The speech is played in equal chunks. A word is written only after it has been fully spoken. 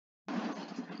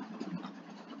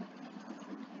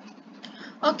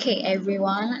Okay,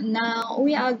 everyone. Now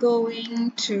we are going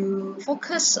to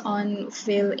focus on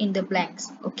fill in the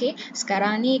blanks. Okay,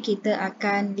 sekarang ni kita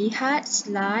akan lihat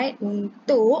slide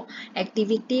untuk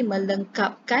aktiviti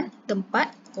melengkapkan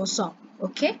tempat kosong.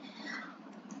 Okay,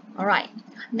 alright.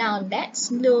 Now let's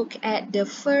look at the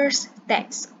first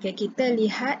text. Okay, kita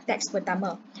lihat teks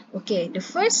pertama. Okay, the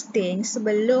first thing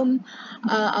sebelum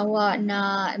awak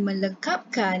nak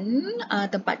melengkapkan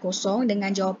tempat kosong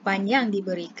dengan jawapan yang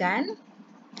diberikan,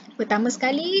 pertama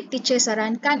sekali, teacher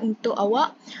sarankan untuk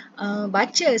awak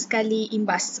baca sekali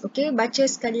imbas. Okey, baca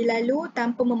sekali lalu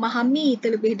tanpa memahami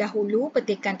terlebih dahulu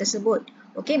petikan tersebut.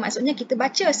 Okey, maksudnya kita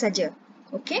baca saja.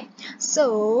 Okey,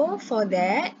 so for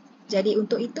that, jadi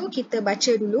untuk itu kita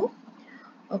baca dulu.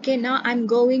 Okay, now I'm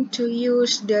going to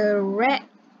use the red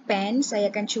pen. Saya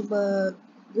akan cuba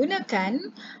gunakan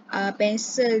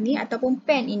pensel ni ataupun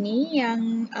pen ini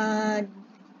yang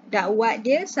dakwat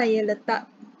dia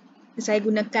saya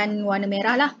gunakan warna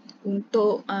merah lah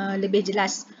untuk lebih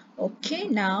jelas.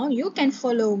 Okay, now you can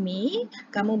follow me.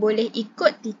 Kamu boleh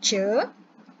ikut teacher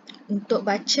untuk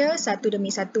baca satu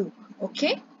demi satu.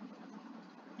 Okay.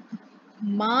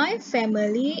 My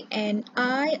family and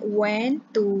I went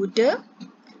to the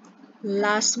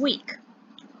last week.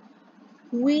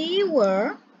 We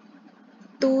were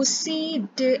to see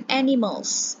the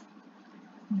animals.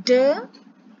 The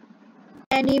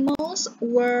animals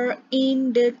were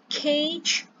in the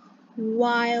cage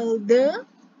while the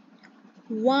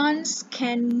ones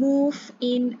can move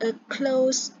in a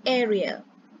closed area.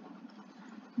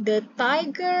 The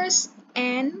tigers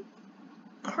and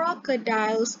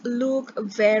crocodiles look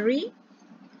very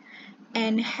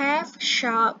and have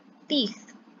sharp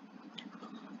teeth.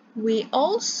 We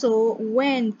also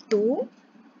went to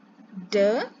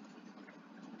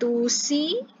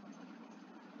see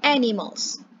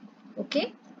animals.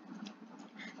 Okay,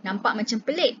 nampak macam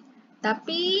pelik,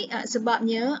 tapi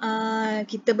sebabnya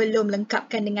kita belum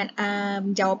lengkapkan dengan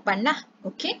jawapan lah.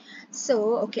 Okay,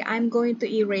 so I'm going to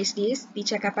erase this.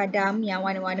 Teacher akan padam yang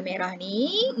warna-warna merah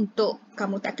ni untuk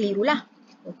kamu tak keliru lah.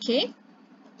 Okay,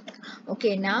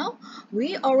 now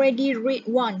we already read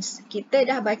once. Kita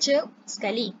dah baca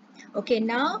sekali. Okay,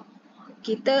 now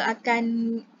kita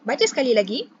akan baca sekali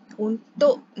lagi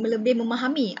untuk lebih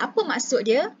memahami apa maksud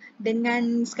dia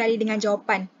sekali dengan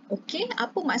jawapan. Okey,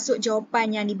 apa maksud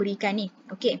jawapan yang diberikan ni?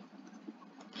 Okey.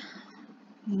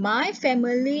 My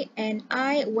family and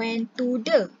I went to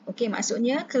the. Okey,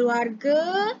 maksudnya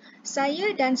keluarga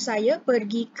saya dan saya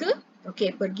pergi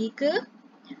ke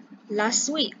last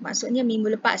week. Maksudnya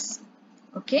minggu lepas.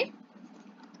 Okey.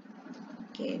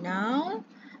 Okay, now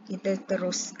kita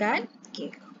teruskan.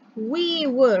 Okay. We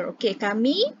were. Okay,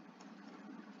 kami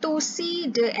to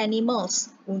see the animals.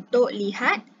 Untuk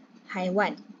lihat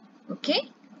haiwan.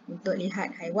 Okay. Untuk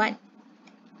lihat haiwan.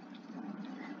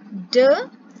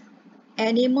 The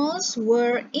animals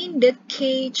were in the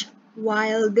cage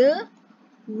while the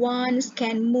ones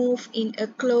can move in a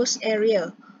closed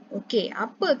area. Okey,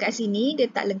 apa kat sini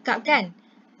dia tak lengkap kan?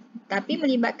 Tapi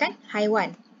melibatkan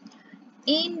haiwan.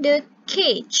 In the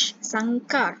cage,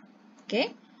 sangkar.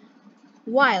 Okey.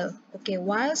 While. Okey,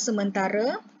 while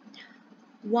sementara.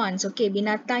 Ones. Okey,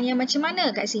 binatang yang macam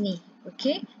mana kat sini?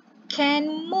 Okey.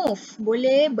 Can move,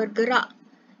 boleh bergerak.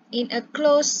 In a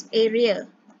closed area.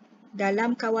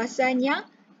 Dalam kawasan yang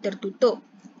tertutup.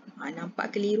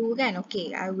 Nampak keliru kan?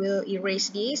 Okay, I will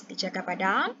erase this. Teacher akan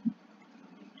padam.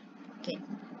 Okay.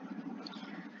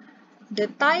 The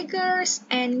tigers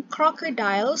and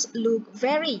crocodiles look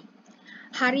very.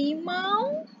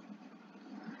 Harimau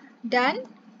dan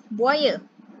buaya.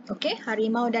 Okay,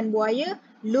 harimau dan buaya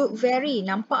look very.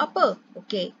 Nampak apa?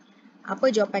 Okay.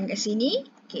 Apa jawapan kat sini?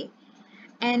 Okay.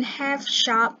 And have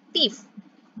sharp teeth.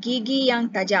 Gigi yang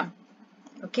tajam.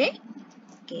 Okey.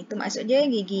 Okey, itu maksud dia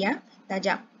gigi yang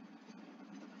tajam.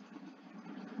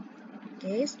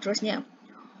 Okey, seterusnya.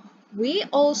 We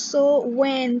also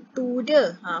went to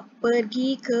the.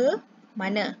 Pergi ke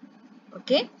mana?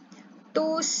 Okey.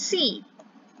 To see.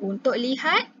 Untuk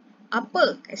lihat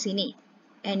apa kat sini?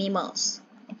 Animals.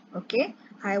 Okey.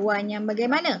 Haiwan yang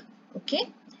bagaimana?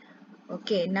 Okey.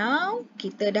 Okey, now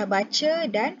kita dah baca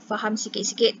dan faham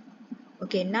sikit-sikit.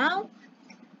 Okey, now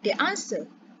the answer.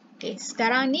 Okay,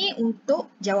 sekarang ni untuk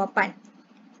jawapan.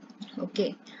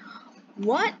 Okay.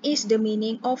 What is the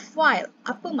meaning of wild?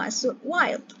 Apa maksud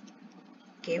wild?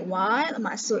 Okay, wild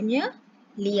maksudnya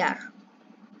liar.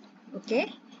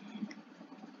 Okay.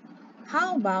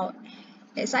 How about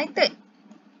excited?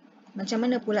 Macam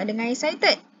mana pula dengan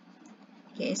excited?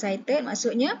 Okay, excited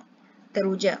maksudnya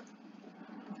teruja.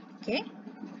 Okay.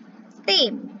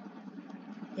 Tame.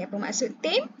 Okay, apa maksud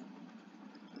tame?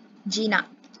 Jinak.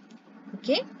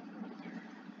 Okay.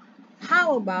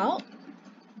 How about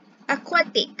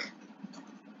aquatic?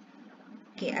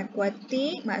 Okay,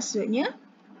 aquatic maksudnya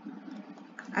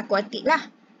aquatic lah.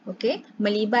 Okay,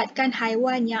 melibatkan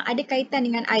haiwan yang ada kaitan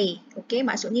dengan air. Okay,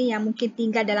 maksudnya yang mungkin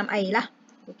tinggal dalam air lah.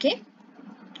 Okay.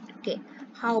 Okay,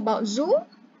 how about zoo?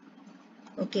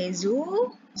 Okay,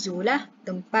 zoo lah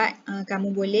tempat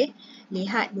kamu boleh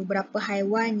lihat beberapa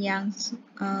haiwan yang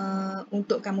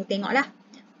untuk kamu tengok lah.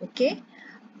 Okay,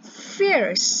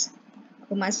 fierce.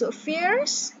 Apa maksud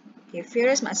fierce? Okay,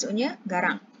 fierce maksudnya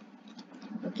garang.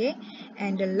 Okay,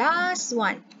 and the last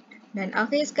one dan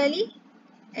akhir sekali,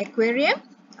 aquarium.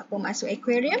 Apa maksud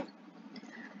aquarium?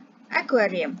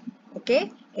 Aquarium. Okay,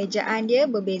 ejaan dia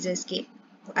berbeza sikit.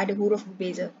 Ada huruf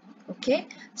berbeza. Okay,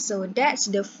 so that's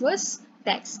the first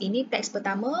text. Ini teks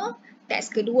pertama, teks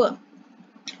kedua.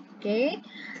 Okay,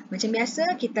 macam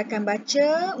biasa kita akan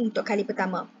baca untuk kali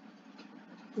pertama.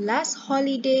 Last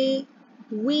holiday,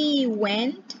 we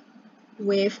went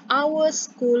with our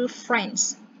school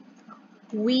friends.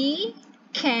 We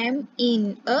camped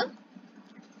in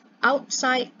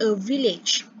outside a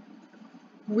village.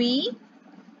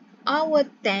 Our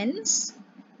tents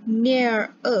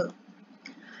near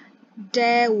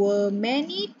there were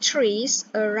many trees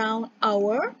around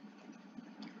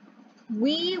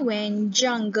we went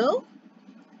jungle.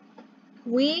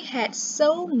 We had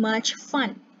so much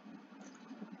fun.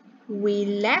 We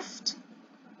left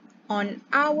on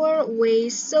our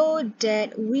way so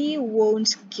that we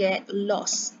won't get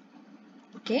lost.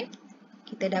 Okay,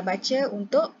 kita dah baca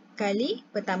untuk kali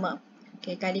pertama.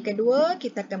 Okay, kali kedua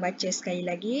kita akan baca sekali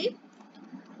lagi.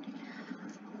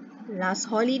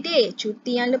 Last holiday,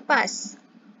 cuti yang lepas.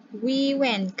 We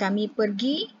went, kami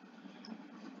pergi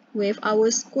with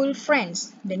our school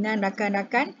friends, dengan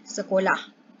rakan-rakan sekolah.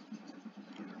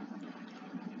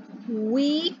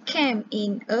 We camped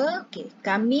in okay,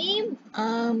 kami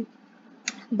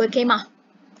berkemah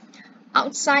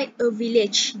outside a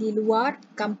village, di luar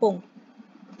kampung.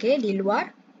 Okay, di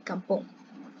luar kampung.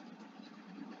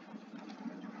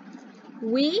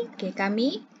 Okay,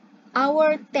 kami,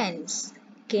 our tents,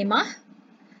 kemah,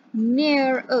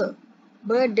 near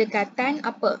berdekatan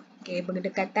apa? Okay,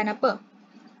 berdekatan apa?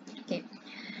 Okay,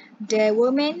 there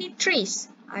were many trees,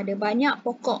 ada banyak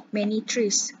pokok, many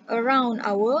trees, around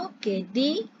okay,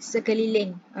 di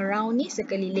sekeliling, around ni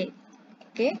sekeliling.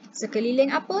 Okay, sekeliling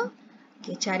apa?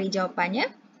 Okay, cari jawapannya.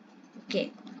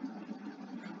 Okay,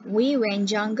 we went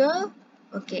jungle.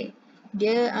 Okay,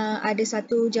 dia ada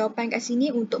satu jawapan kat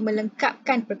sini untuk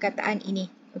melengkapkan perkataan ini.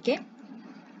 Okay.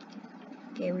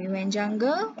 Okay, we went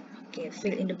jungle. Okay,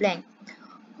 fill in the blank.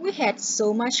 We had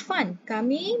so much fun.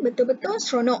 Kami betul-betul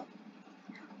seronok.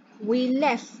 We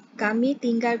left. Kami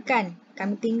tinggalkan.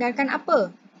 Kami tinggalkan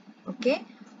apa? Okay,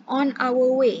 on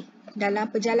our way.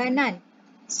 Dalam perjalanan.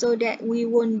 So that we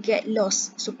won't get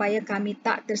lost. Supaya kami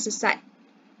tak tersesat.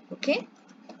 Okay.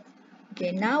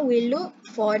 Okay, now we look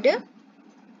for the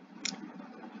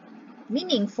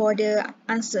meaning for the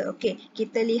answer. Okay,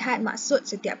 kita lihat maksud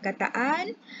setiap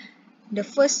kataan. The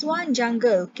first one,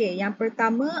 jungle. Okay, yang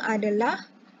pertama adalah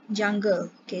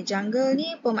jungle. Okay, jungle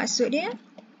ni apa maksud dia?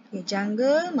 Okay,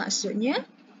 jungle maksudnya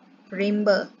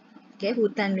rimba. Okay,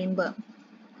 hutan rimba.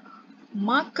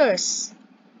 Markers,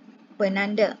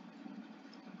 penanda.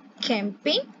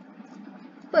 Camping,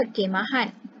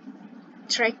 perkemahan.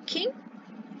 Trekking,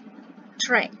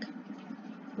 trek.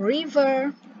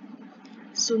 River,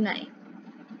 sungai.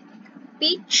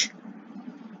 Pitch,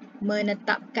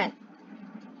 menetapkan.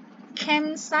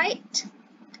 Campsite,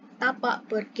 tapak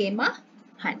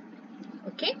perkemahan.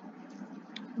 Okay?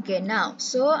 Okay, now,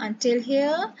 so until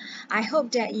here, I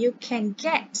hope that you can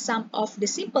get some of the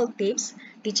simple tips.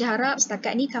 Teacher harap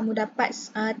setakat ni kamu dapat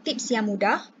tips yang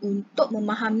mudah untuk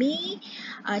memahami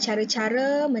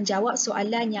cara-cara menjawab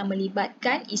soalan yang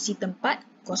melibatkan isi tempat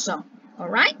kosong.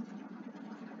 Alright?